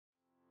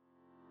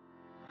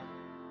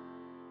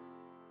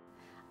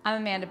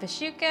I'm Amanda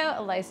Pasciucco,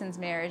 a licensed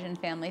marriage and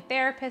family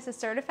therapist, a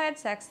certified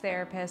sex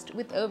therapist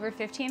with over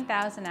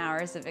 15,000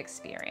 hours of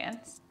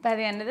experience. By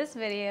the end of this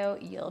video,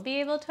 you'll be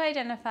able to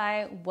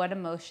identify what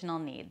emotional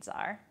needs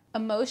are.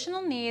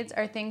 Emotional needs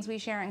are things we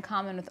share in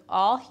common with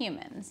all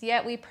humans,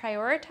 yet we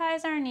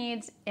prioritize our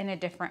needs in a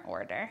different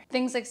order.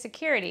 Things like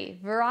security,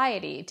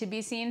 variety, to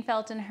be seen,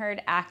 felt, and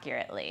heard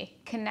accurately,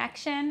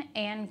 connection,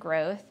 and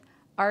growth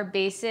are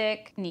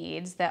basic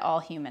needs that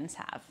all humans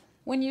have.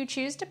 When you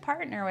choose to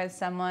partner with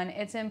someone,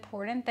 it's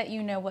important that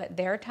you know what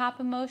their top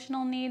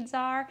emotional needs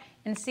are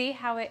and see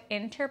how it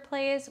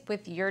interplays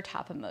with your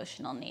top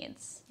emotional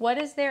needs. What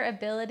is their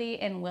ability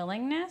and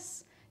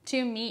willingness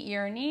to meet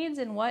your needs,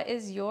 and what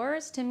is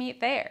yours to meet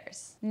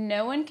theirs?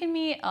 No one can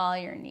meet all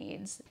your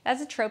needs.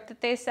 That's a trope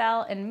that they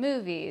sell in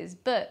movies,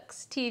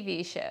 books,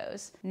 TV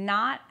shows,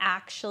 not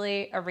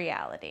actually a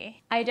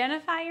reality.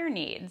 Identify your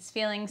needs: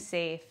 feeling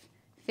safe,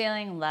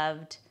 feeling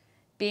loved,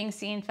 being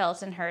seen,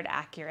 felt, and heard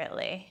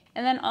accurately.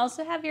 And then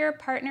also have your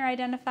partner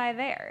identify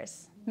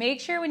theirs.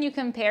 Make sure when you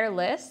compare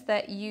lists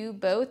that you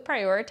both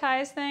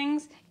prioritize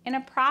things in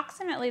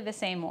approximately the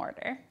same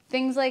order.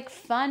 Things like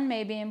fun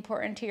may be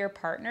important to your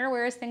partner,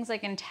 whereas things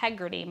like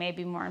integrity may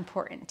be more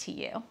important to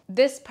you.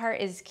 This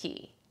part is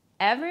key.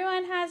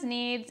 Everyone has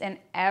needs and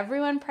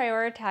everyone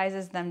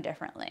prioritizes them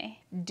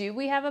differently. Do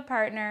we have a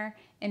partner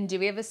and do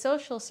we have a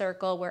social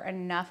circle where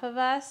enough of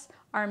us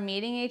are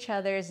meeting each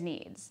other's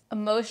needs?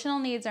 Emotional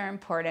needs are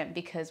important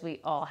because we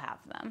all have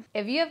them.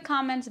 If you have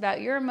comments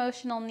about your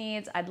emotional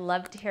needs, I'd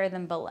love to hear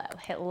them below.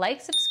 Hit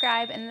like,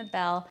 subscribe, and the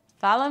bell.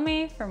 Follow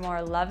me for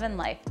more love and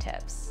life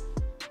tips.